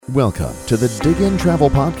Welcome to the Dig In Travel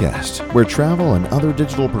Podcast, where travel and other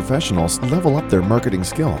digital professionals level up their marketing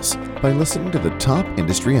skills by listening to the top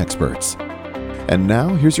industry experts. And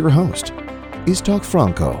now, here's your host, Istok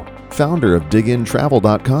Franco, founder of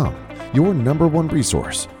digintravel.com, your number one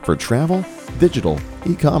resource for travel, digital,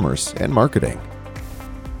 e-commerce, and marketing.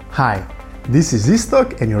 Hi, this is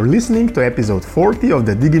Istok, and you're listening to episode 40 of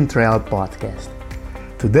the Dig In Travel Podcast.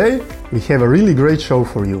 Today, we have a really great show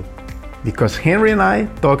for you, because Henry and I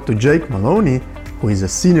talked to Jake Maloney, who is a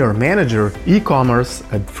senior manager e-commerce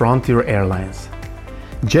at Frontier Airlines.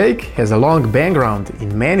 Jake has a long background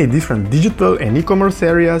in many different digital and e-commerce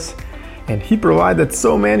areas, and he provided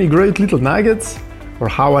so many great little nuggets, or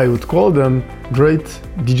how I would call them, great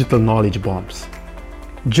digital knowledge bombs.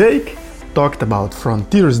 Jake talked about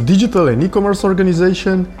Frontier's digital and e-commerce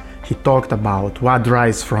organization. He talked about what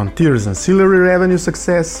drives Frontier's ancillary revenue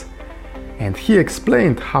success, and he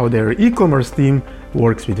explained how their e-commerce team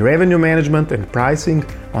works with revenue management and pricing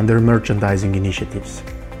on their merchandising initiatives.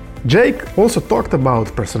 Jake also talked about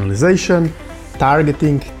personalization,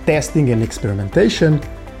 targeting, testing, and experimentation,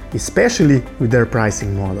 especially with their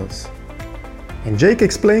pricing models. And Jake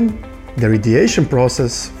explained their ideation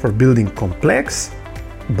process for building complex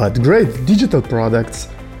but great digital products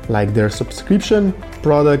like their subscription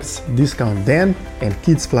products Discount Den and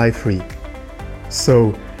Kids Fly Free.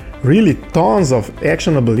 So, really tons of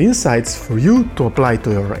actionable insights for you to apply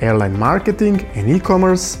to your airline marketing and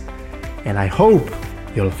e-commerce, and I hope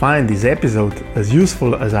you'll find this episode as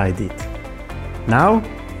useful as I did. Now,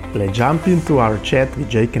 let's jump into our chat with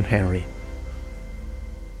Jake and Henry.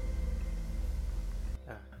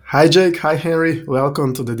 Hi Jake, hi Henry,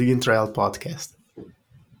 welcome to the Dig In Travel Podcast.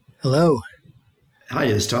 Hello. Hi,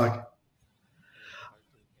 Istok.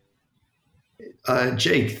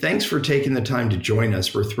 Jake, thanks for taking the time to join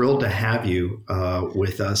us. We're thrilled to have you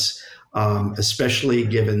with us, especially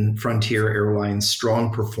given Frontier Airlines'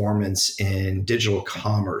 strong performance in digital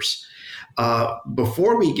commerce.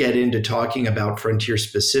 Before we get into talking about Frontier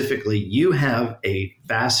specifically, you have a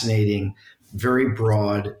fascinating, very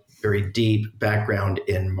broad, very deep background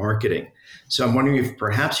in marketing. So I'm wondering if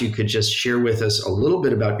perhaps you could just share with us a little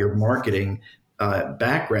bit about your marketing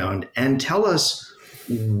background and tell us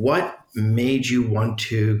what made you want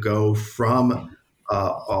to go from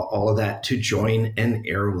all of that to join an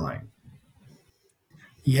airline?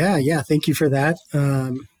 Yeah. Thank you for that.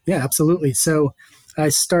 Yeah, absolutely. So I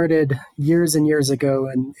started years and years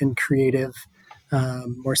ago in creative,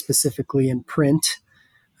 more specifically in print.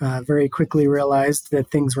 Very quickly realized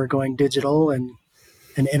that things were going digital and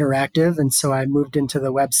interactive. And so I moved into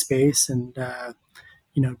the web space and,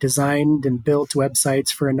 designed and built websites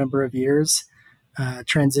for a number of years.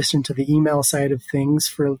 Transitioned to the email side of things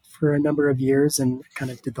for a number of years and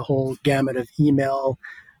kind of did the whole gamut of email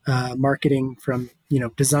marketing from,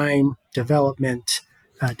 design, development,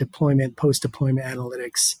 deployment, post-deployment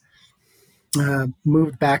analytics.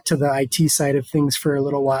 Moved back to the IT side of things for a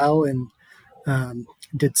little while and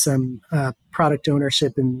did some product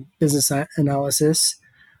ownership and business analysis,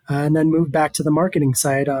 and then moved back to the marketing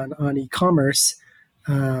side on e-commerce.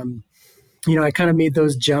 I kind of made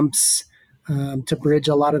those jumps to bridge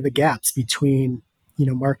a lot of the gaps between,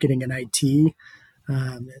 marketing and IT.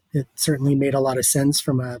 It certainly made a lot of sense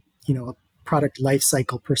from a product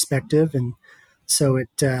lifecycle perspective. And so it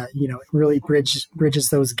really bridges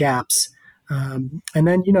those gaps. And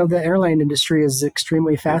then, the airline industry is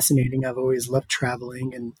extremely fascinating. I've always loved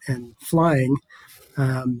traveling and flying.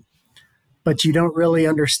 But you don't really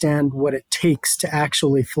understand what it takes to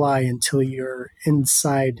actually fly until you're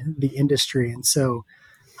inside the industry. And so,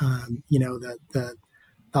 the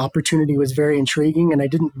opportunity was very intriguing, and I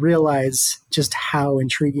didn't realize just how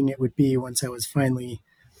intriguing it would be once I was finally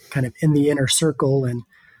kind of in the inner circle. And,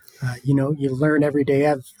 you learn every day.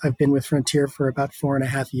 I've been with Frontier for about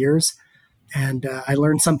 4.5 years, and I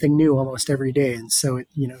learn something new almost every day. And so it,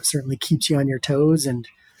 certainly keeps you on your toes, and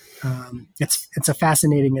it's a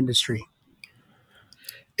fascinating industry.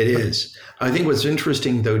 It is. I think what's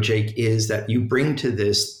interesting, though, Jake, is that you bring to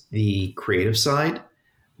this the creative side,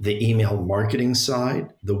 the email marketing side,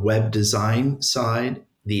 the web design side,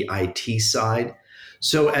 the IT side.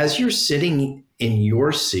 So as you're sitting in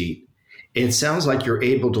your seat, it sounds like you're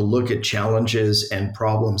able to look at challenges and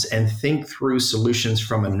problems and think through solutions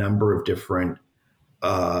from a number of different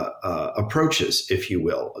approaches, if you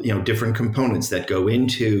will, different components that go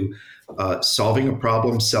into solving a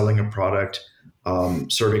problem, selling a product,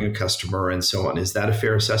 serving a customer, and so on. Is that a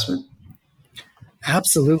fair assessment?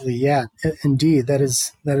 Absolutely. Yeah, indeed. That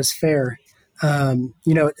is fair.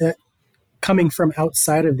 coming from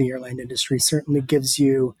outside of the airline industry certainly gives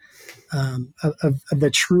you of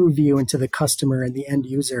the true view into the customer and the end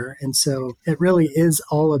user. And so it really is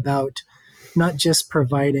all about not just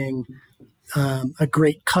providing a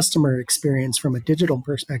great customer experience from a digital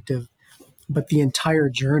perspective, but the entire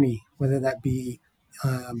journey, whether that be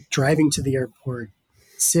driving to the airport,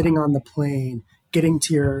 sitting on the plane, getting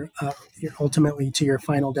to your ultimately to your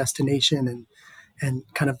final destination, and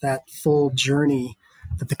kind of that full journey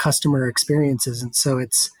that the customer experiences. And so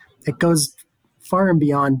it goes far and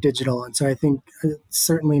beyond digital. And so I think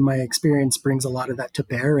certainly my experience brings a lot of that to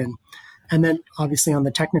bear. And then obviously on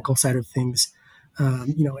the technical side of things,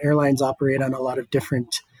 airlines operate on a lot of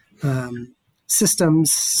different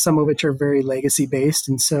systems, some of which are very legacy based.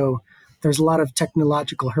 And so there's a lot of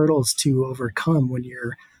technological hurdles to overcome when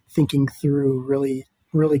you're thinking through really,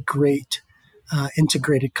 really great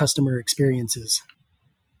integrated customer experiences.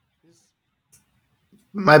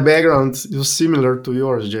 My background is similar to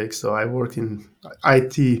yours, Jake. So I worked in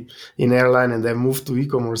IT in airline and then moved to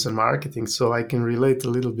e-commerce and marketing. So I can relate a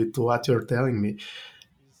little bit to what you're telling me.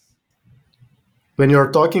 When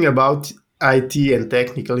you're talking about IT and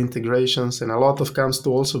technical integrations, and a lot of comes to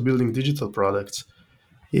also building digital products,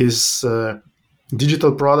 is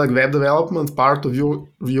digital product web development part of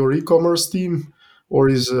your e-commerce team, or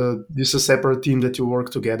is this a separate team that you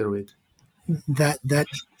work together with? That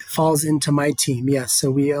falls into my team, yes. So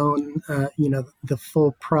we own, the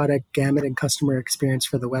full product gamut and customer experience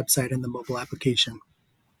for the website and the mobile application.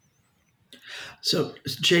 So,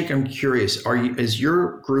 Jake, I'm curious: is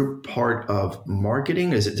your group part of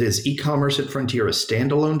marketing? Is e-commerce at Frontier a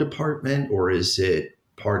standalone department, or is it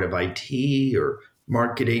part of IT or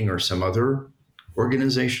marketing or some other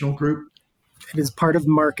organizational group? It is part of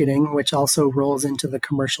marketing, which also rolls into the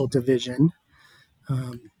commercial division.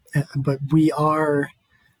 But we are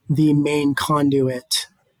the main conduit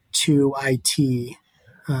to IT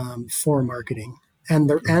for marketing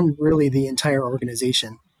and really the entire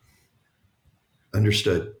organization.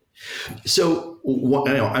 Understood. So,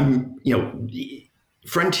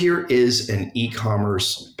 Frontier is an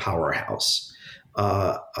e-commerce powerhouse.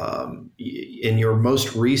 In your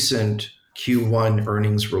most recent Q1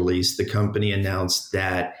 earnings release, the company announced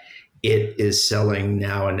that it is selling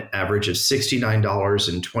now an average of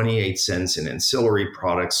 $69.28 in ancillary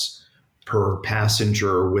products per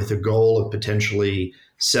passenger, with a goal of potentially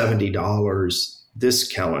 $70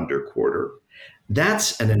 this calendar quarter.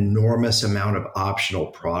 That's an enormous amount of optional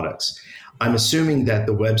products. I'm assuming that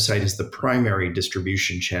the website is the primary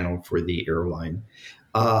distribution channel for the airline.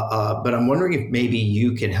 But I'm wondering if maybe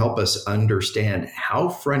you can help us understand how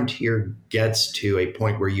Frontier gets to a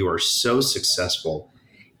point where you are so successful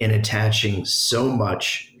in attaching so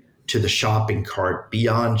much to the shopping cart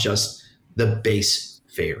beyond just the base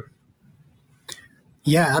fare.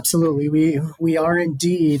 Yeah, absolutely. We are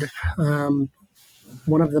indeed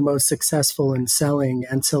one of the most successful in selling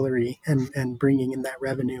ancillary and bringing in that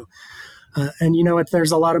revenue.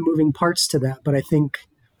 There's a lot of moving parts to that, but I think,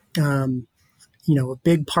 a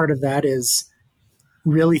big part of that is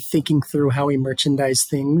really thinking through how we merchandise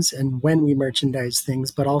things and when we merchandise things,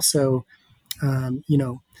 but also,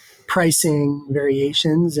 pricing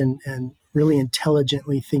variations and really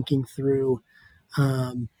intelligently thinking through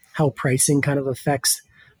how pricing kind of affects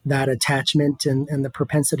that attachment and the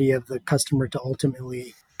propensity of the customer to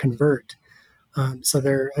ultimately convert. So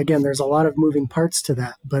there's a lot of moving parts to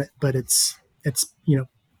that, but it's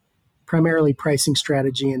primarily pricing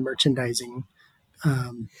strategy and merchandising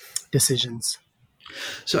decisions.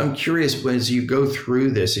 So I'm curious, as you go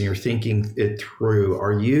through this and you're thinking it through,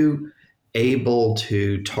 are you able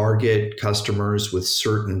to target customers with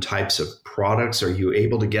certain types of products? Are you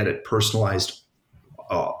able to get at personalized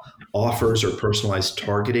offers or personalized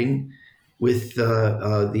targeting with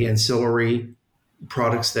the ancillary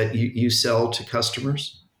products that you sell to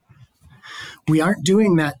customers? We aren't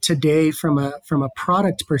doing that today from a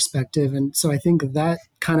product perspective, and so I think that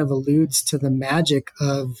kind of alludes to the magic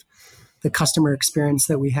of the customer experience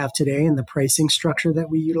that we have today and the pricing structure that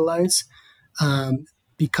we utilize.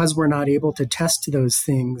 Because we're not able to test those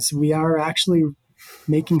things, we are actually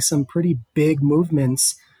making some pretty big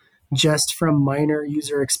movements just from minor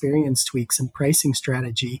user experience tweaks and pricing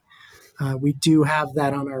strategy. We do have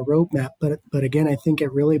that on our roadmap, but again, I think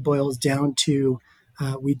it really boils down to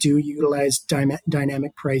we do utilize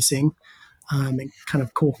dynamic pricing and kind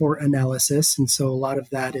of cohort analysis, and so a lot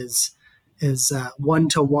of that is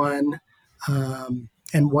one-to-one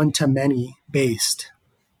and one-to-many based.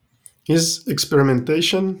 Is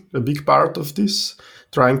experimentation a big part of this,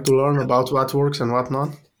 trying to learn about what works and what not?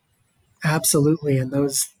 Absolutely, and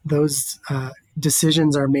those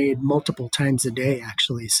decisions are made multiple times a day,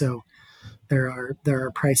 actually. So there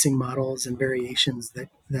are pricing models and variations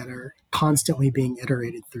that are constantly being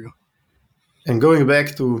iterated through. And going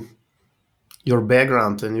back to your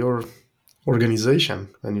background and your organization,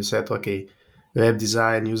 when you said, okay, web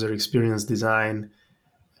design, user experience design,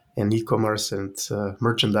 and e-commerce and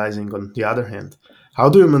merchandising on the other hand, how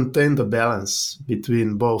do you maintain the balance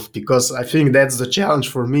between both? Because I think that's the challenge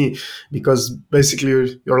for me, because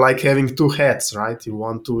basically you're like having two hats, right? You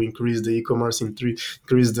want to increase the e-commerce,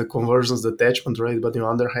 increase the conversions, the attachment rate, but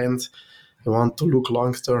on the other hand, you want to look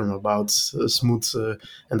long-term about smooth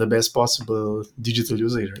and the best possible digital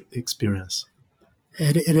user experience.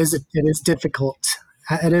 It is difficult.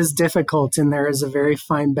 It is difficult, and there is a very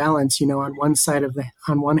fine balance. On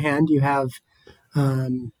one hand, you have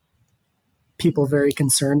people very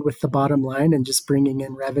concerned with the bottom line and just bringing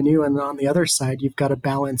in revenue, and on the other side, you've got to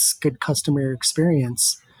balance good customer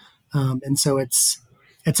experience, and so it's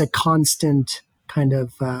a constant kind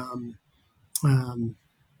of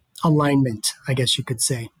alignment, I guess you could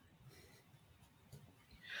say.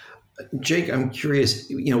 Jake, I'm curious,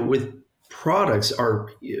 with products,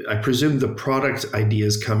 I presume the product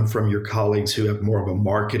ideas come from your colleagues who have more of a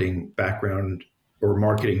marketing background or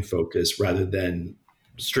marketing focus rather than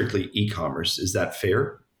strictly e-commerce. Is that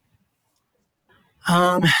fair?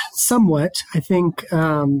 Somewhat. I think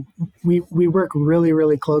we work really,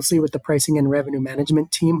 really closely with the pricing and revenue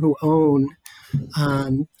management team, who own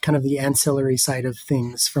kind of the ancillary side of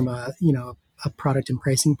things from a product and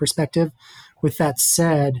pricing perspective. With that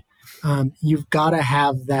said, you've got to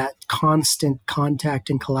have that constant contact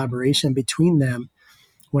and collaboration between them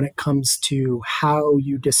when it comes to how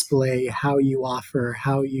you display, how you offer,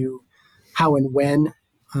 how and when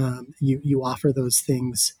you offer those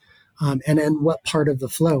things, and then what part of the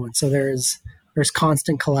flow. And so there's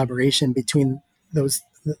constant collaboration between those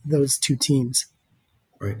two teams.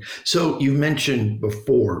 Right. So you mentioned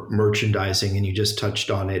before merchandising, and you just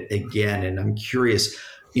touched on it again. And I'm curious,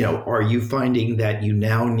 are you finding that you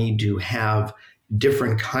now need to have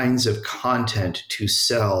different kinds of content to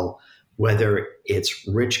sell, whether it's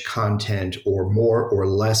rich content or more or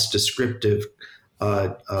less descriptive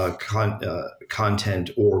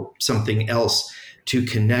content or something else to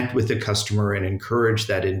connect with the customer and encourage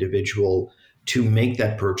that individual to make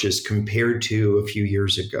that purchase compared to a few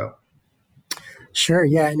years ago? Sure.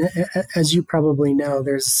 Yeah. And as you probably know,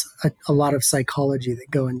 there's a lot of psychology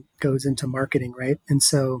that goes into marketing, right? And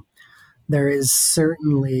so there is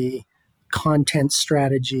certainly content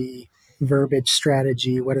strategy, verbiage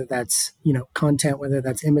strategy, whether that's, content, whether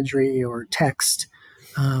that's imagery or text.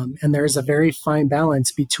 And there's a very fine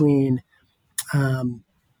balance between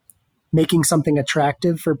making something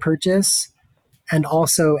attractive for purchase and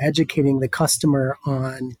also educating the customer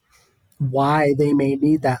on why they may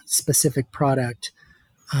need that specific product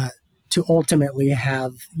to ultimately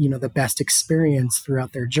have the best experience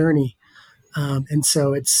throughout their journey. And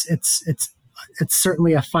so it's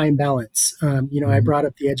certainly a fine balance. I brought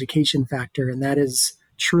up the education factor, and that is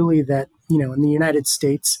truly that in the United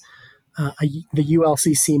States, the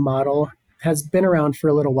ULCC model has been around for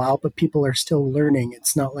a little while, but people are still learning.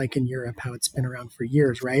 It's not like in Europe how it's been around for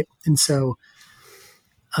years, right? And so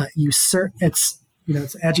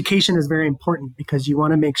education is very important because you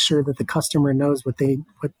want to make sure that the customer knows what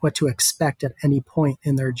to expect at any point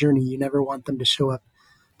in their journey. You never want them to show up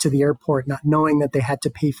to the airport not knowing that they had to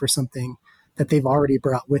pay for something that they've already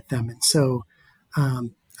brought with them. And so,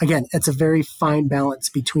 again, it's a very fine balance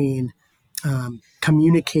between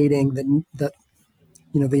communicating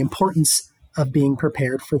the importance of being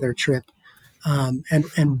prepared for their trip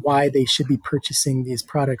and why they should be purchasing these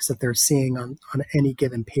products that they're seeing on any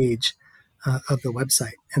given page of the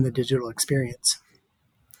website and the digital experience.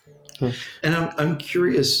 And I'm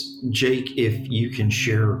curious, Jake, if you can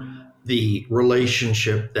share the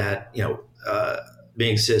relationship that may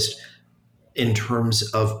exist in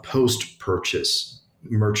terms of post-purchase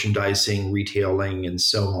merchandising, retailing, and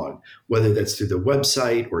so on, whether that's through the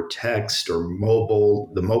website or text or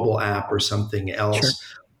the mobile app or something else.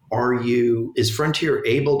 Sure. Is Frontier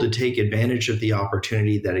able to take advantage of the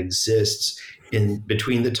opportunity that exists in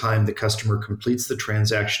between the time the customer completes the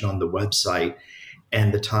transaction on the website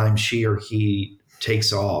and the time she or he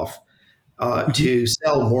takes off to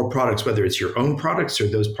sell more products, whether it's your own products or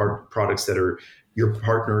those products that are your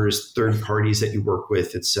partners, third parties that you work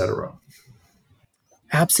with, et cetera?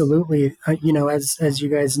 Absolutely. As you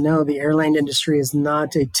guys know, the airline industry is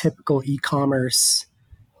not a typical e-commerce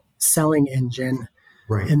selling engine.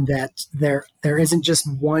 Right. In that there isn't just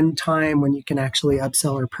one time when you can actually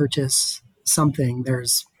upsell or purchase something.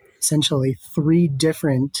 There's essentially 3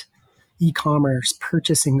 different e-commerce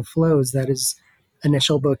purchasing flows. That is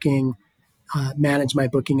initial booking, manage my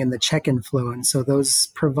booking and the check-in flow. And so those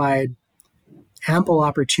provide ample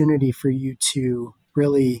opportunity for you to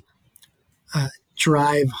really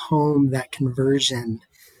drive home that conversion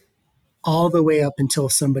all the way up until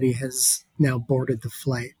somebody has now boarded the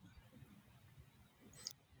flight.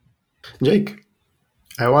 Jake,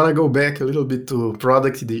 I want to go back a little bit to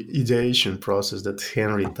product ideation process that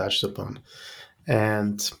Henry touched upon.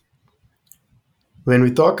 And when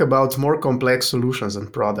we talk about more complex solutions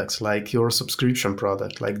and products like your subscription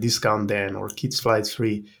product, like Discount Den or Kids Flight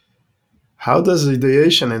Free, how does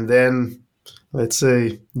ideation and then, let's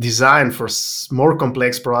say, design for more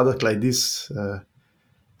complex product like this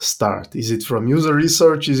start? Is it from user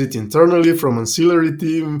research? Is it internally from Ancillary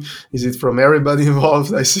team? Is it from everybody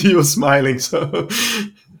involved? I see you smiling. So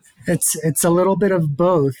it's a little bit of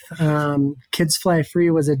both. Kids Fly Free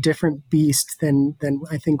was a different beast than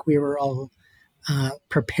I think we were all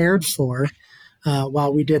prepared for.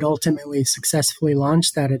 While we did ultimately successfully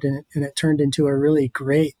launch that, and it turned into a really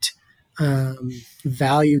great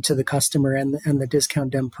value to the customer and the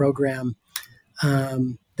Discount Den program.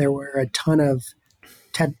 There were a ton of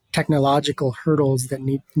technological hurdles that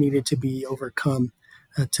needed to be overcome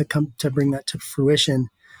to bring that to fruition.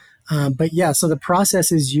 But yeah, so the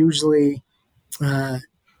process is usually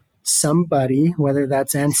somebody, whether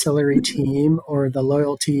that's Ancillary team or the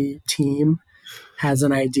loyalty team, has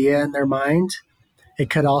an idea in their mind. It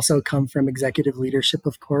could also come from executive leadership,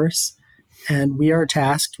 of course. And we are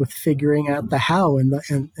tasked with figuring out the how and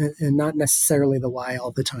not necessarily the why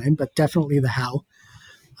all the time, but definitely the how.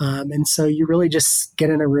 And so you really just get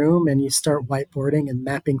in a room and you start whiteboarding and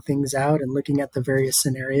mapping things out and looking at the various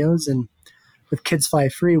scenarios. And with Kids Fly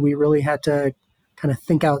Free, we really had to kind of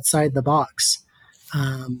think outside the box.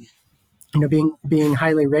 Being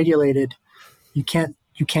highly regulated, you can't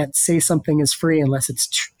say something is free unless it's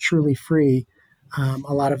truly free.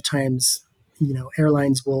 A lot of times,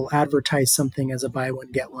 airlines will advertise something as a buy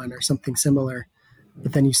one, get one or something similar,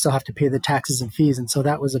 but then you still have to pay the taxes and fees. And so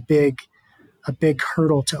that was a big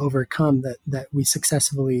hurdle to overcome that we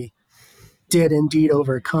successfully did indeed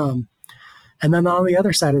overcome. And then on the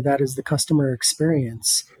other side of that is the customer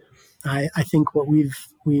experience. I think what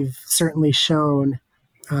we've certainly shown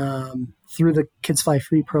through the Kids Fly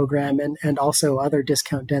Free program and also other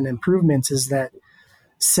Discount Den improvements is that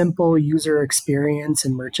simple user experience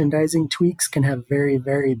and merchandising tweaks can have very,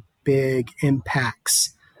 very big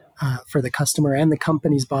impacts for the customer and the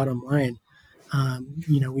company's bottom line.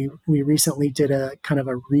 We recently did a kind of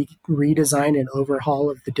a redesign and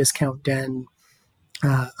overhaul of the Discount Den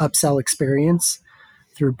upsell experience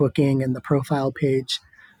through booking and the profile page,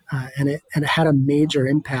 and it had a major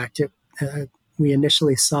impact. We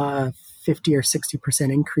initially saw a 50 or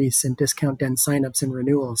 60% increase in Discount Den signups and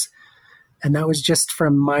renewals, and that was just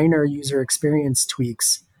from minor user experience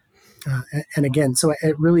tweaks. And again, so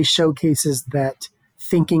it really showcases that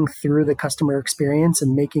thinking through the customer experience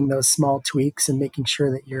and making those small tweaks and making sure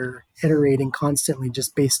that you're iterating constantly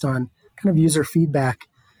just based on kind of user feedback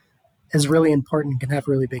is really important and can have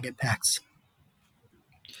really big impacts.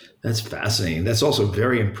 That's fascinating. That's also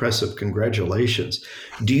very impressive. Congratulations.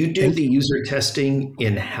 Do you do the user testing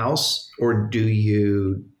in-house or do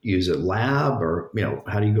you use a lab or,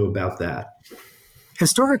 how do you go about that?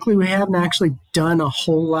 Historically, we haven't actually done a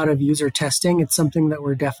whole lot of user testing. It's something that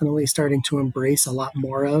we're definitely starting to embrace a lot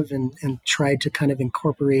more of and try to kind of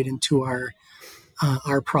incorporate into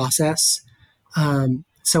our process.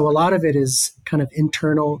 So a lot of it is kind of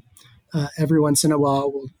internal. Every once in a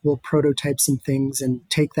while, we'll prototype some things and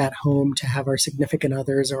take that home to have our significant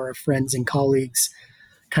others or our friends and colleagues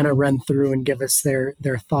kind of run through and give us their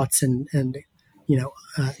thoughts and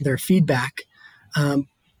their feedback.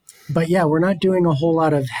 But yeah, we're not doing a whole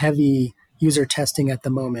lot of heavy user testing at the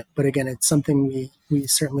moment. But again, it's something we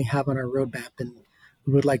certainly have on our roadmap and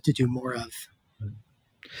we would like to do more of.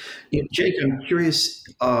 Jake, I'm curious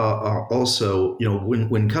also,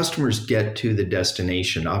 when customers get to the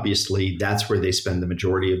destination, obviously that's where they spend the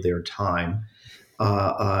majority of their time.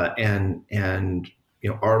 And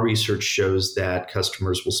our research shows that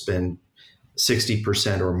customers will spend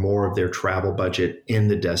 60% or more of their travel budget in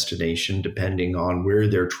the destination, depending on where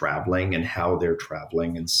they're traveling and how they're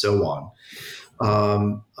traveling and so on.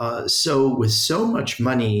 So with so much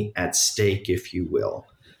money at stake, if you will,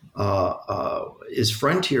 is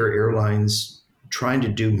Frontier Airlines trying to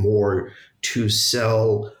do more to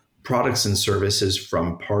sell products and services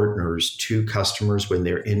from partners to customers when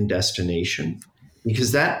they're in destination?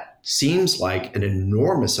 Because that seems like an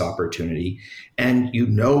enormous opportunity, and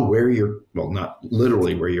where not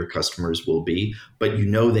literally where your customers will be, but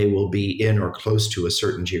they will be in or close to a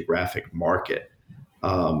certain geographic market.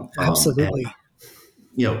 Absolutely.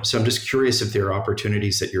 So I'm just curious if there are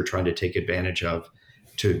opportunities that you're trying to take advantage of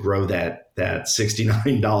to grow that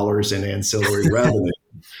 $69 in ancillary revenue.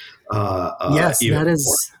 Yes, Even more.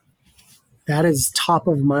 that is top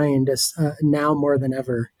of mind now more than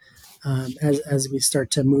ever, as we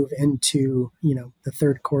start to move into the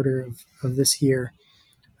third quarter of this year.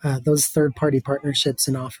 Those third party partnerships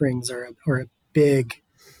and offerings are a big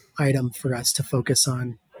item for us to focus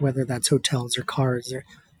on, whether that's hotels or cars, or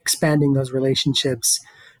expanding those relationships,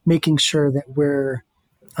 making sure that we're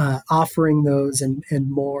offering those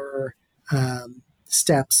and more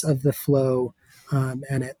steps of the flow,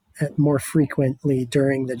 and at more frequently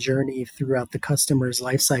during the journey throughout the customer's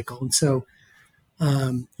life cycle. And so,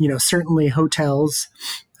 certainly hotels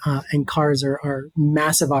and cars are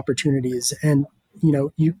massive opportunities. And,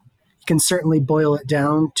 you can certainly boil it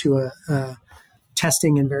down to a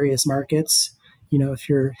testing in various markets. If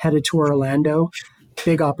you're headed to Orlando,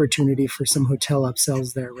 big opportunity for some hotel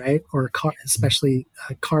upsells there, right? Or especially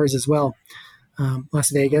cars as well.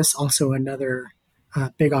 Las Vegas, also another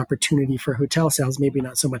big opportunity for hotel sales, maybe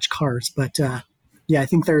not so much cars, but I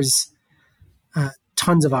think there's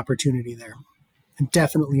tons of opportunity there, and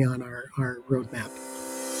definitely on our roadmap.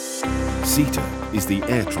 SITA is the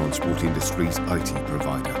air transport industry's IT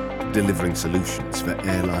provider, delivering solutions for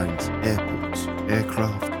airlines, airports,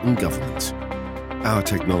 aircraft, and governments. Our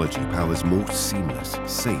technology powers more seamless,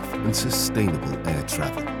 safe, and sustainable air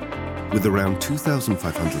travel. With around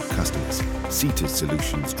 2,500 customers, SITA's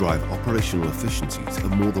solutions drive operational efficiencies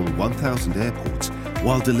of more than 1,000 airports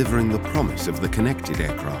while delivering the promise of the connected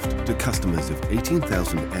aircraft to customers of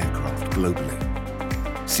 18,000 aircraft globally.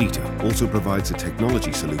 SITA also provides a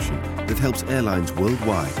technology solution that helps airlines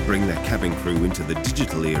worldwide bring their cabin crew into the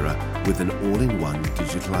digital era with an all-in-one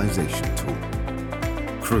digitalization tool.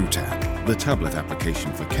 CrewTab, the tablet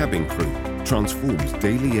application for cabin crew, transforms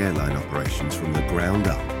daily airline operations from the ground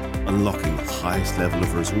up, unlocking the highest level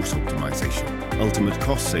of resource optimization, ultimate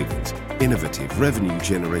cost savings, innovative revenue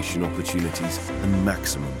generation opportunities, and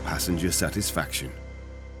maximum passenger satisfaction.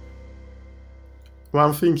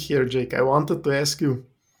 One thing here, Jake, I wanted to ask you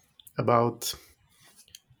about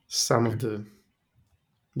some of the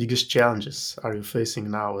biggest challenges are you facing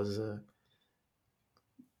now as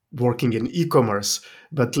working in e-commerce.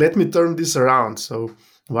 But let me turn this around. So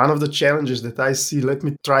one of the challenges that I see, let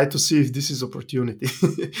me try to see if this is opportunity.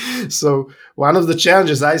 So one of the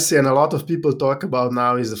challenges I see and a lot of people talk about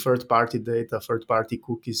now is the third-party data, third-party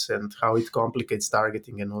cookies, and how it complicates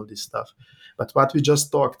targeting and all this stuff. But what we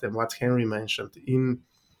just talked and what Henry mentioned in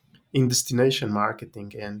destination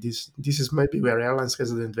marketing, and this is maybe where Airlines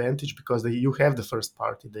has an advantage because you have the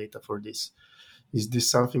first-party data for this. Is this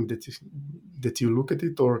something that you look at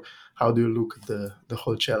it, or how do you look at the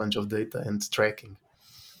whole challenge of data and tracking?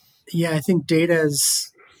 Yeah, I think data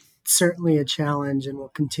is certainly a challenge and will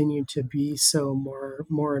continue to be so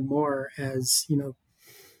more and more as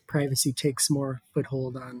privacy takes more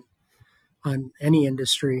foothold on any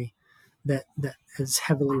industry that is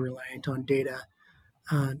heavily reliant on data.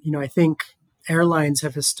 I think airlines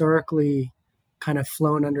have historically kind of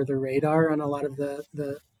flown under the radar on a lot of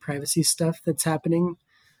the privacy stuff that's happening,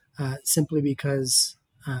 simply because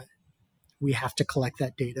we have to collect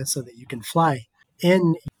that data so that you can fly.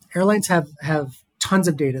 And airlines have tons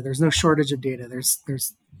of data. There's no shortage of data.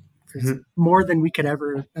 There's more than we could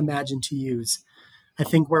ever imagine to use. I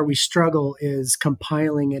think where we struggle is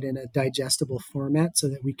compiling it in a digestible format so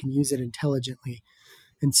that we can use it intelligently.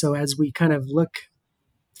 And so as we kind of look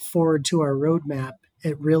forward to our roadmap,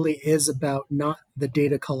 it really is about not the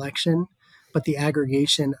data collection, but the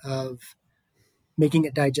aggregation of making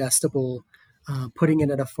it digestible, putting it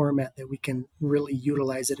in a format that we can really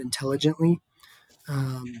utilize it intelligently.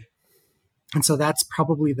 And so that's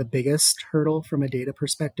probably the biggest hurdle from a data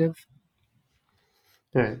perspective.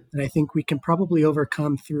 Yeah. And I think we can probably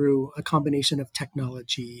overcome through a combination of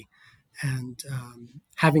technology and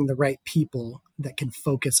having the right people that can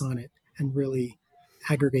focus on it and really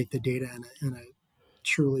aggregate the data in a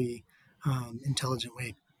truly intelligent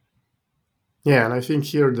way. Yeah, and I think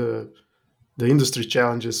here the industry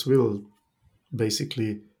challenges will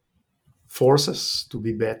basically force us to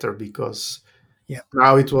be better because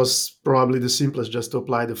now it was probably the simplest just to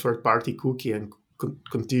apply the third-party cookie and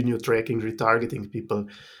continue tracking, retargeting people.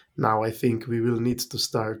 Now I think we will need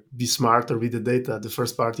to be smarter with the data, the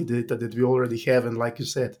first-party data that we already have. And like you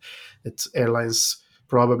said, that airlines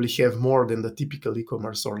probably have more than the typical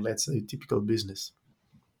e-commerce or let's say typical business.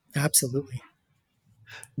 Absolutely.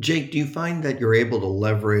 Jake, do you find that you're able to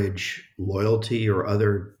leverage loyalty or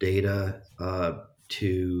other data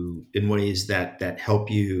in ways that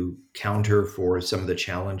help you counter for some of the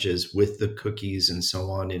challenges with the cookies and so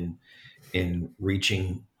on in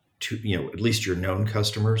reaching to, at least your known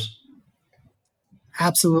customers?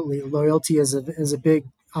 Absolutely. Loyalty is a big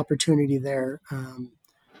opportunity there.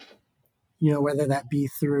 Whether that be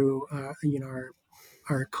through,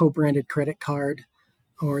 our co-branded credit card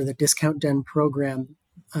or the Discount Den program,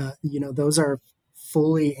 those are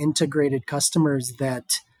fully integrated customers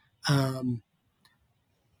that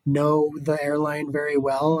know the airline very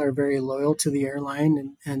well, are very loyal to the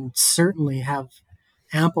airline, and certainly have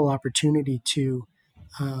ample opportunity to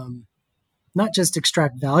not just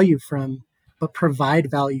extract value from, but provide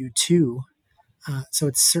value to. So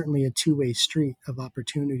it's certainly a two-way street of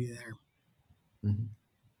opportunity there. Mm-hmm.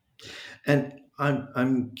 And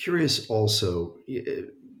I'm curious also,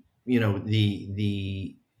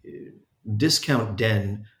 the Discount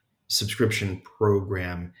Den subscription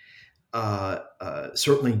program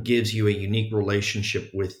certainly gives you a unique relationship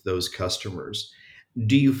with those customers.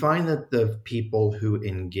 Do you find that the people who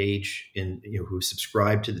engage in, who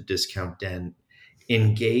subscribe to the Discount Den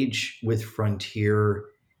engage with Frontier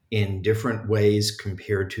in different ways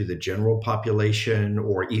compared to the general population,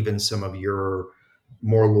 or even some of your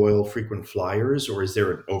more loyal frequent flyers? Or is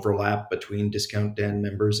there an overlap between Discount Den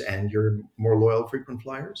members and your more loyal frequent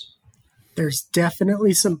flyers? There's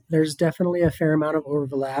definitely a fair amount of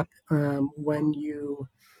overlap. When you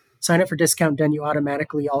sign up for Discount Den, you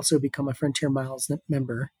automatically also become a Frontier Miles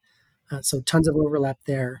member. So tons of overlap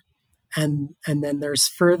there. And then there's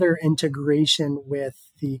further integration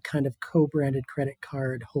with the kind of co-branded credit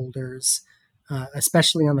card holders,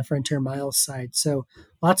 especially on the Frontier Miles side. So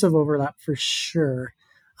lots of overlap for sure.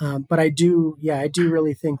 But I do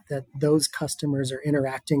really think that those customers are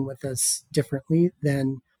interacting with us differently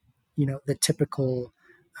than, the typical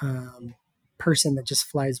person that just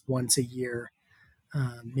flies once a year,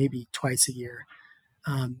 maybe twice a year.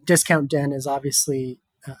 Discount Den is obviously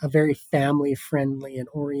a very family-friendly and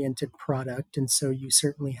oriented product, and so you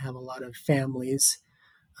certainly have a lot of families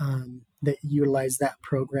that utilize that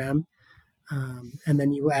program. And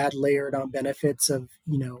then you add layered on benefits of,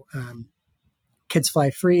 kids fly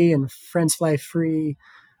free and friends fly free,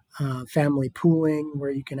 family pooling,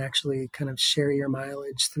 where you can actually kind of share your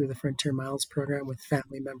mileage through the Frontier Miles program with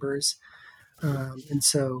family members. And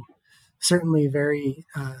so certainly a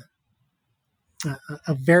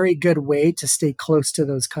very good way to stay close to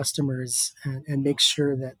those customers and make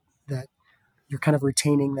sure that you're kind of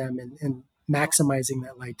retaining them and maximizing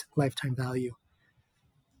that lifetime value.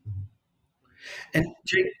 And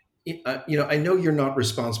Jake, I know you're not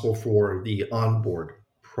responsible for the onboard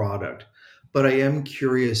product, but I am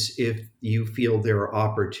curious if you feel there are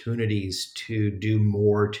opportunities to do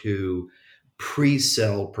more to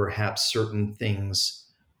pre-sell perhaps certain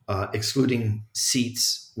things, excluding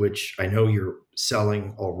seats, which I know you're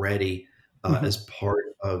selling already as part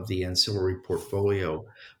of the ancillary portfolio.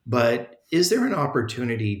 But is there an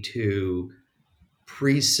opportunity to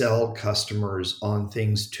pre-sell customers on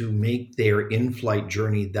things to make their in-flight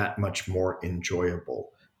journey that much more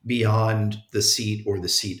enjoyable beyond the seat or the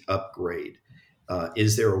seat upgrade?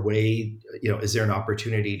 Is there a way, is there an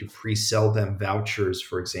opportunity to pre-sell them vouchers,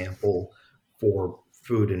 for example, for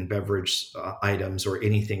food and beverage items or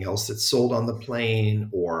anything else that's sold on the plane,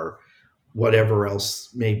 or whatever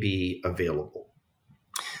else may be available?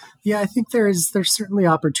 Yeah, I think there's certainly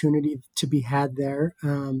opportunity to be had there,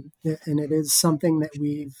 and it is something that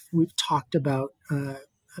we've talked about a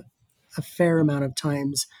fair amount of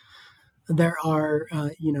times. There are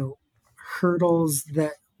hurdles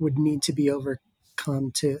that would need to be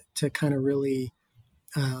overcome to kind of really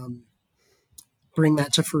bring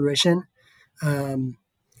that to fruition.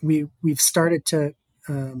 We've started to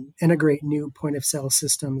integrate new point of sale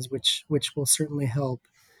systems, which will certainly help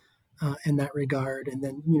in that regard. And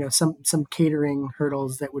then, some catering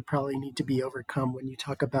hurdles that would probably need to be overcome when you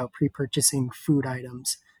talk about pre-purchasing food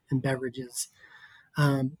items and beverages.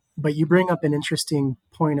 But you bring up an interesting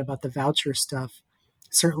point about the voucher stuff.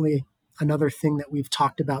 Certainly another thing that we've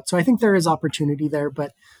talked about. So I think there is opportunity there,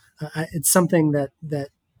 but it's something that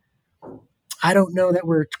I don't know that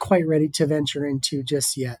we're quite ready to venture into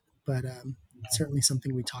just yet, but certainly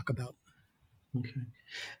something we talk about. Okay.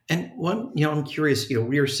 And I'm curious,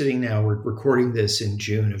 we are sitting now, we're recording this in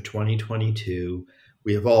June of 2022.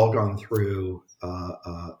 We have all gone through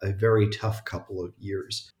a very tough couple of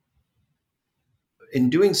years. In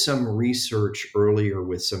doing some research earlier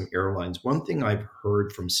with some airlines, one thing I've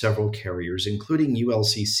heard from several carriers, including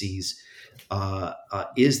ULCCs,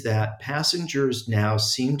 is that passengers now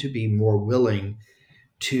seem to be more willing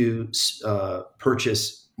to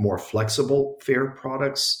purchase more flexible fare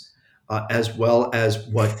products, as well as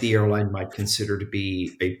what the airline might consider to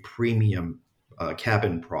be a premium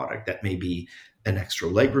cabin product that may be an extra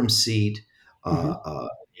legroom seat, a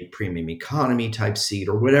premium economy type seat,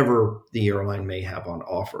 or whatever the airline may have on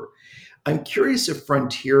offer. I'm curious if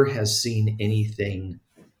Frontier has seen anything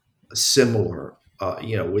similar,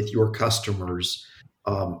 with your customers.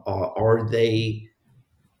 Are they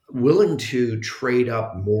willing to trade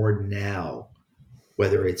up more now,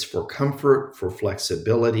 whether it's for comfort, for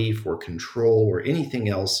flexibility, for control, or anything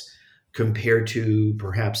else, compared to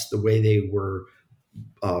perhaps the way they were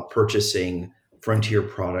purchasing Frontier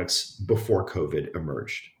products before COVID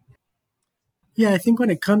emerged? Yeah, I think when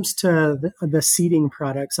it comes to the seating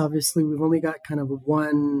products, obviously we've only got kind of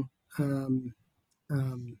one um,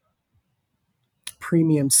 um,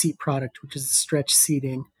 premium seat product, which is stretch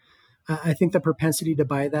seating. I think the propensity to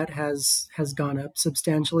buy that has gone up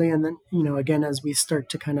substantially, and then again as we start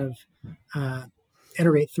to kind of uh,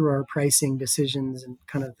 iterate through our pricing decisions and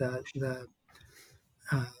kind of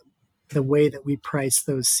uh, the way that we price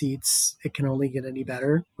those seats, it can only get any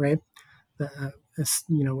better, right?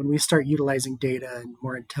 When we start utilizing data and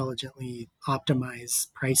more intelligently optimize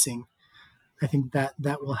pricing, I think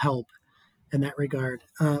that will help in that regard.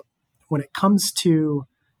 When it comes to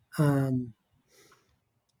um,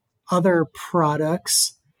 other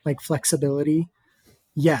products like flexibility,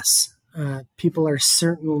 yes, people are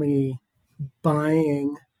certainly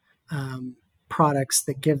buying products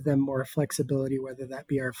that give them more flexibility, whether that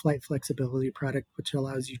be our flight flexibility product, which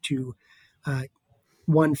allows you to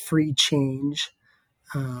one free change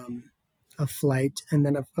of flight. And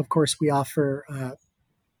then, of course, we offer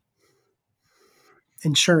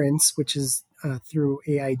insurance, which is through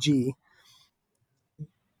AIG.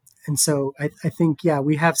 And so I think, yeah,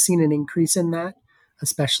 we have seen an increase in that,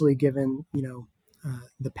 especially given,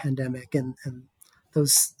 the pandemic and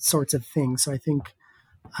those sorts of things. So I think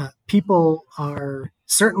people are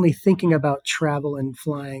certainly thinking about travel and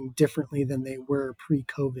flying differently than they were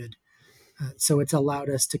pre-COVID. So it's allowed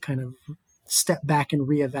us to kind of step back and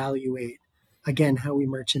reevaluate, again, how we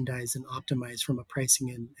merchandise and optimize from a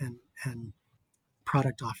pricing and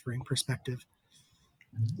product offering perspective.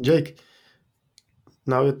 Jake,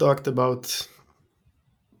 now you talked about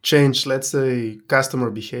change, let's say, customer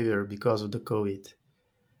behavior because of the COVID.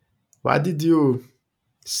 What did you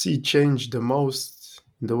see change the most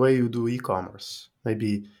in the way you do e-commerce?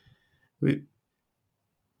 Maybe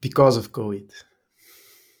because of COVID.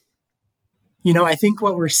 I think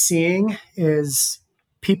what we're seeing is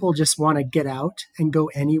people just want to get out and go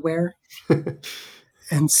anywhere.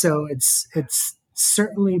 And so it's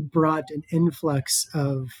certainly brought an influx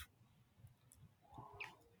of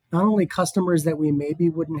not only customers that we maybe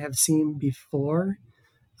wouldn't have seen before,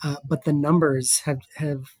 but the numbers have,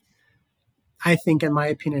 I think, in my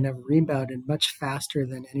opinion, have rebounded much faster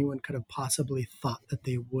than anyone could have possibly thought that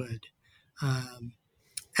they would.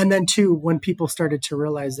 And then, too, when people started to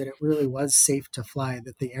realize that it really was safe to fly,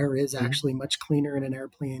 that the air is actually much cleaner in an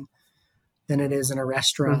airplane than it is in a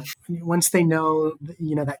restaurant. Once they know,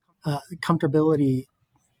 that comfortability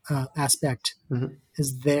aspect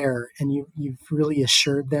is there, and you've really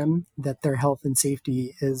assured them that their health and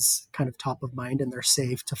safety is kind of top of mind and they're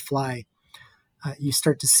safe to fly, you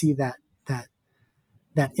start to see that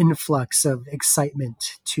influx of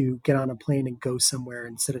excitement to get on a plane and go somewhere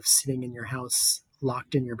instead of sitting in your house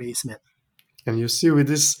locked in your basement. And you see with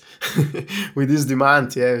this with this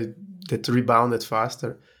demand, that rebounded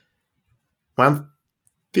faster. One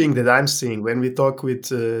thing that I'm seeing when we talk with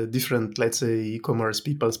different, let's say, e-commerce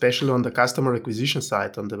people, especially on the customer acquisition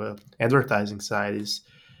side, on the advertising side, is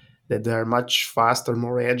that they are much faster,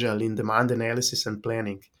 more agile in demand analysis and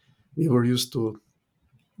planning. We were used to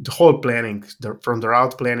the whole planning, from the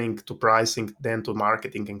route planning to pricing, then to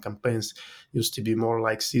marketing and campaigns, used to be more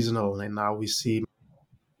like seasonal, and now we see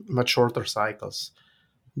much shorter cycles.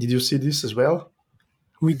 Did you see this as well?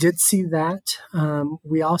 We did see that.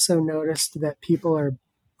 We also noticed that people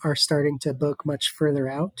are starting to book much further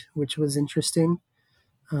out, which was interesting.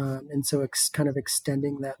 And so it's kind of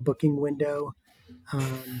extending that booking window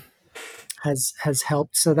has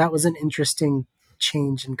helped. So that was an interesting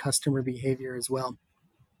change in customer behavior as well.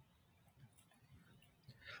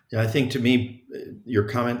 Yeah, I think to me, your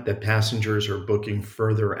comment that passengers are booking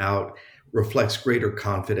further out reflects greater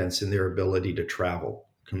confidence in their ability to travel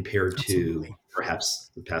compared Absolutely. to perhaps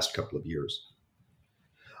the past couple of years.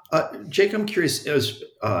 Jake, I'm curious,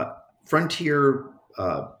 Frontier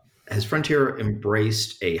has Frontier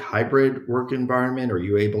embraced a hybrid work environment? Are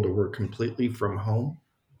you able to work completely from home?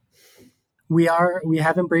 We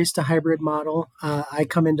have embraced a hybrid model. I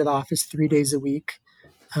come into the office 3 days a week.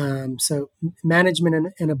 So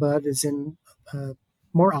management and above is in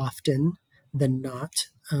more often than not.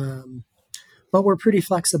 But we're pretty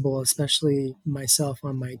flexible, especially myself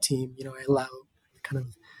on my team. I allow kind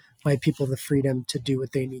of buy people the freedom to do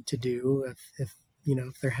what they need to do. If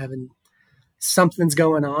they're having something's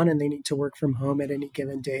going on and they need to work from home at any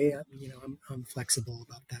given day, I'm flexible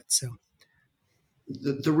about that. So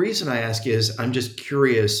the reason I ask is I'm just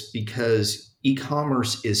curious because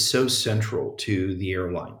e-commerce is so central to the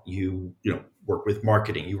airline. You work with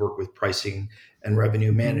marketing, you work with pricing and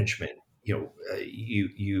revenue management.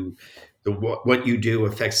 What you do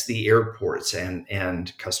affects the airports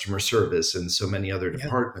and customer service and so many other yeah.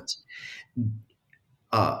 departments.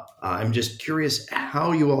 I'm just curious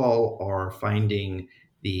how you all are finding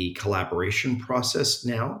the collaboration process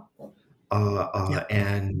now,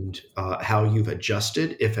 and how you've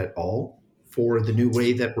adjusted, if at all, for the new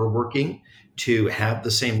way that we're working to have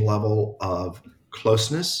the same level of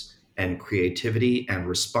closeness and creativity and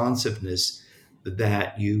responsiveness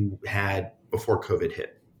that you had before COVID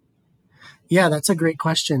hit. Yeah, that's a great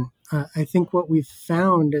question. I think what we've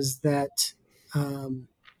found is that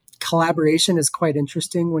collaboration is quite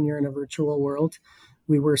interesting when you're in a virtual world.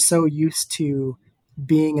 We were so used to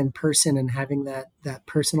being in person and having that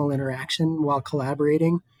personal interaction while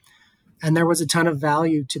collaborating. And there was a ton of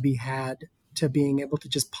value to be had to being able to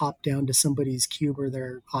just pop down to somebody's cube or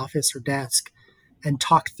their office or desk and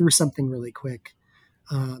talk through something really quick.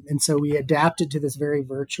 And so we adapted to this very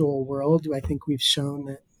virtual world. I think we've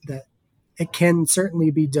shown that it can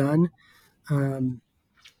certainly be done. And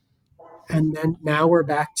then now we're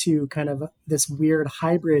back to kind of this weird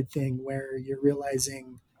hybrid thing where you're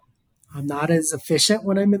realizing I'm not as efficient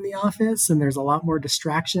when I'm in the office and there's a lot more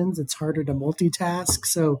distractions. It's harder to multitask.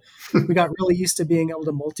 So we got really used to being able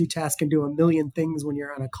to multitask and do a million things when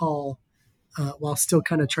you're on a call while still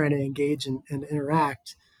kind of trying to engage and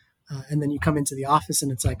interact. And then you come into the office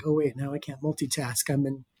and it's like, oh, wait, now I can't multitask.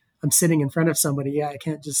 I'm sitting in front of somebody. Yeah, I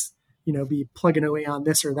can't just be plugging away on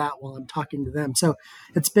this or that while I'm talking to them. So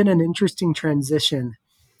it's been an interesting transition.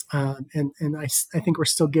 And I think we're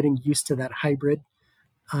still getting used to that hybrid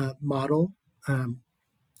model.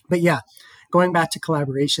 But yeah, going back to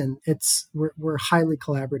collaboration, we're highly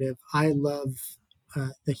collaborative. I love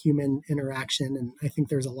the human interaction. And I think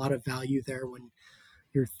there's a lot of value there when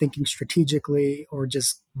you're thinking strategically or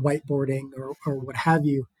just whiteboarding or what have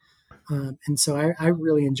you. And so I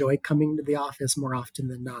really enjoy coming to the office more often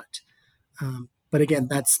than not. But again,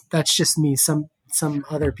 that's just me. Some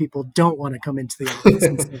other people don't want to come into the office.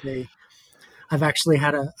 And so I've actually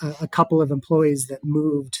had a couple of employees that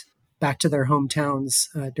moved back to their hometowns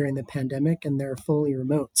during the pandemic, and they're fully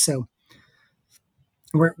remote. So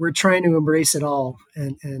we're trying to embrace it all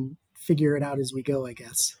and figure it out as we go, I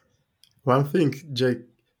guess. One thing, Jake,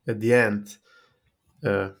 at the end,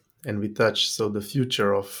 and we touched the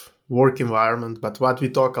future of work environment, but what we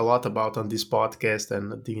talk a lot about on this podcast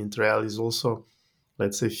and Digging Trail is also,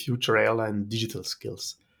 let's say, future airline digital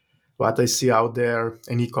skills. What I see out there,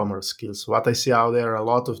 and e-commerce skills. What I see out there, a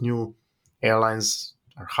lot of new airlines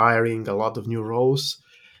are hiring a lot of new roles.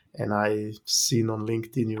 And I've seen on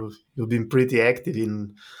LinkedIn, you've been pretty active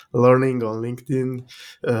in learning on LinkedIn,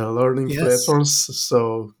 learning platforms.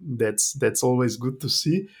 So that's always good to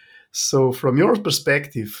see. So from your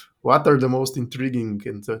perspective, what are the most intriguing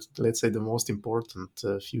and let's say the most important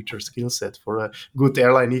future skill set for a good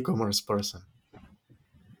airline e-commerce person?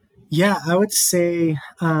 Yeah, I would say,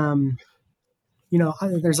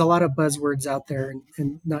 there's a lot of buzzwords out there,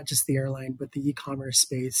 and not just the airline, but the e-commerce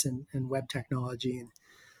space and web technology. And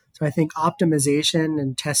so I think optimization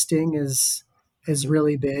and testing is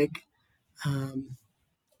really big.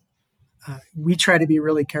 We try to be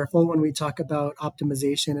really careful when we talk about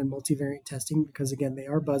optimization and multivariate testing because, again, they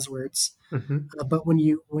are buzzwords. Mm-hmm. But when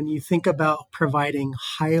you think about providing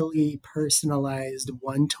highly personalized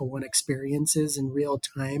one-to-one experiences in real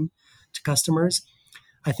time to customers,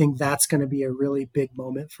 I think that's going to be a really big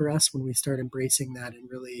moment for us when we start embracing that and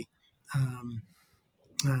really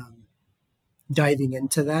diving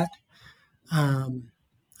into that.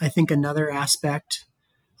 I think another aspect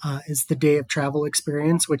is the day of travel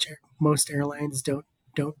experience, which most airlines don't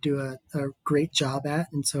do a great job at.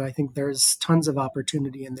 And so I think there's tons of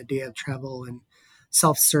opportunity in the day of travel and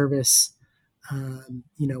self-service,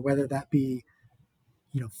 whether that be,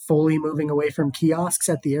 fully moving away from kiosks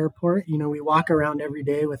at the airport. We walk around every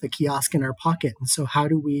day with a kiosk in our pocket. And so how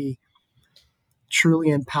do we truly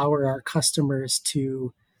empower our customers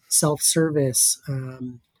to self-service,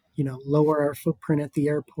 lower our footprint at the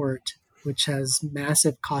airport, which has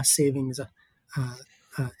massive cost savings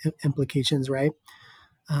implications, right?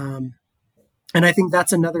 And I think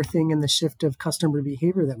that's another thing in the shift of customer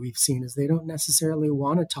behavior that we've seen is they don't necessarily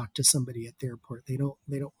want to talk to somebody at the airport. They don't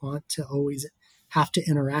want to always have to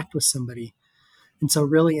interact with somebody. And so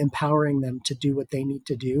really empowering them to do what they need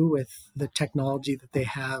to do with the technology that they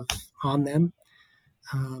have on them,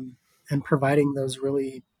 and providing those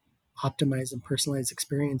really optimized and personalized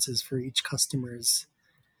experiences for each customer is,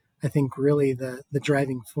 I think, really the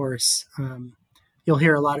driving force. You'll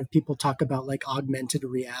hear a lot of people talk about like augmented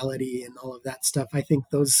reality and all of that stuff. I think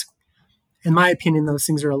those, in my opinion, those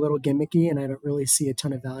things are a little gimmicky, and I don't really see a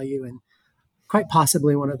ton of value, and quite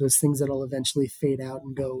possibly one of those things that'll eventually fade out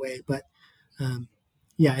and go away. But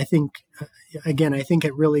I think, again, I think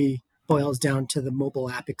it really boils down to the mobile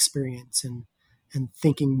app experience and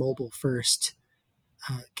thinking mobile first,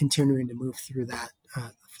 continuing to move through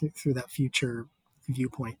that future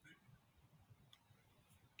viewpoint.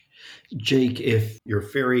 Jake, if your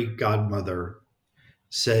fairy godmother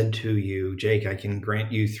said to you, Jake, I can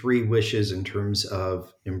grant you 3 wishes in terms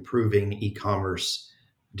of improving e-commerce,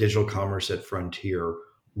 digital commerce at Frontier,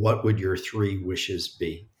 what would your 3 wishes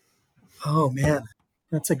be? Oh, man,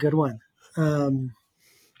 that's a good one.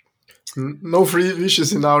 No free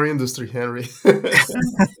wishes in our industry, Henry.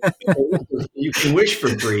 You can wish for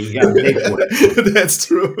free. You got to pay for it. That's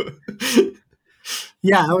true.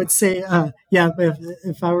 Yeah, I would say,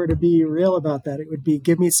 if I were to be real about that, it would be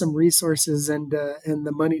give me some resources and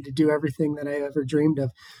the money to do everything that I ever dreamed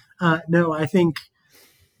of. No, I think,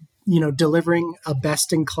 delivering a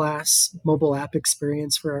best-in-class mobile app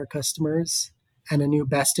experience for our customers and a new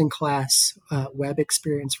best-in-class web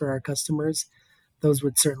experience for our customers, those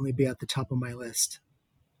would certainly be at the top of my list.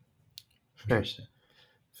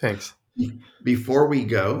 Thanks. Before we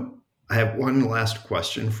go, I have one last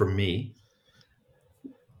question from me.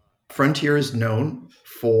 Frontier is known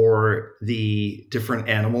for the different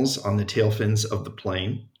animals on the tail fins of the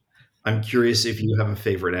plane. I'm curious if you have a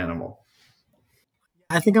favorite animal.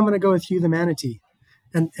 I think I'm going to go with Hugh the manatee.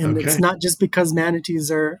 And Okay. It's not just because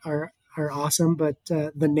manatees are awesome, but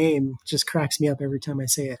the name just cracks me up every time I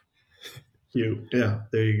say it. Hugh. Yeah,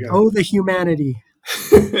 there you go. Oh, the humanity.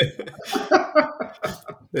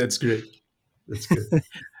 That's great. That's good.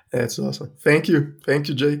 That's awesome. Thank you,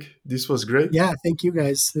 Jake. This was great. Yeah, thank you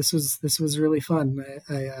guys. This was really fun.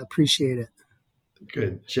 I appreciate it.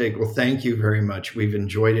 Good. Jake, well, thank you very much. We've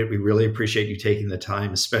enjoyed it. We really appreciate you taking the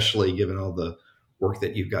time, especially given all the work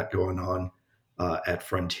that you've got going on at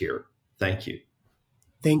Frontier. Thank you.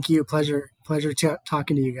 Thank you. Pleasure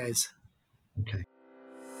talking to you guys. Okay.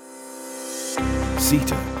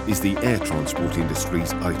 SITA is the air transport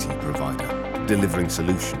industry's IT provider, delivering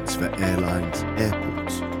solutions for airlines,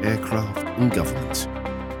 airports, aircraft, and governments.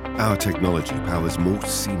 Our technology powers more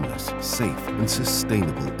seamless, safe, and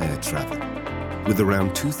sustainable air travel. With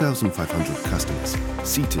around 2,500 customers,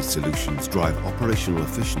 SITA's solutions drive operational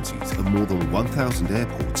efficiencies of more than 1,000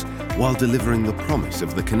 airports while delivering the promise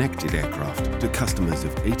of the connected aircraft to customers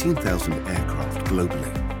of 18,000 aircraft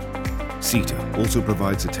globally. SITA also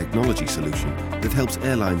provides a technology solution that helps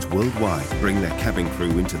airlines worldwide bring their cabin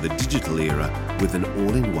crew into the digital era with an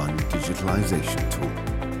all-in-one digitalization tool.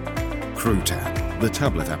 CrewTab, the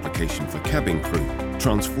tablet application for cabin crew,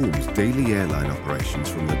 transforms daily airline operations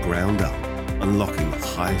from the ground up, unlocking the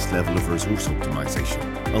highest level of resource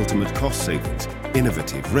optimization, ultimate cost savings,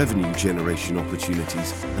 innovative revenue generation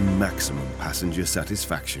opportunities, and maximum passenger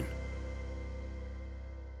satisfaction.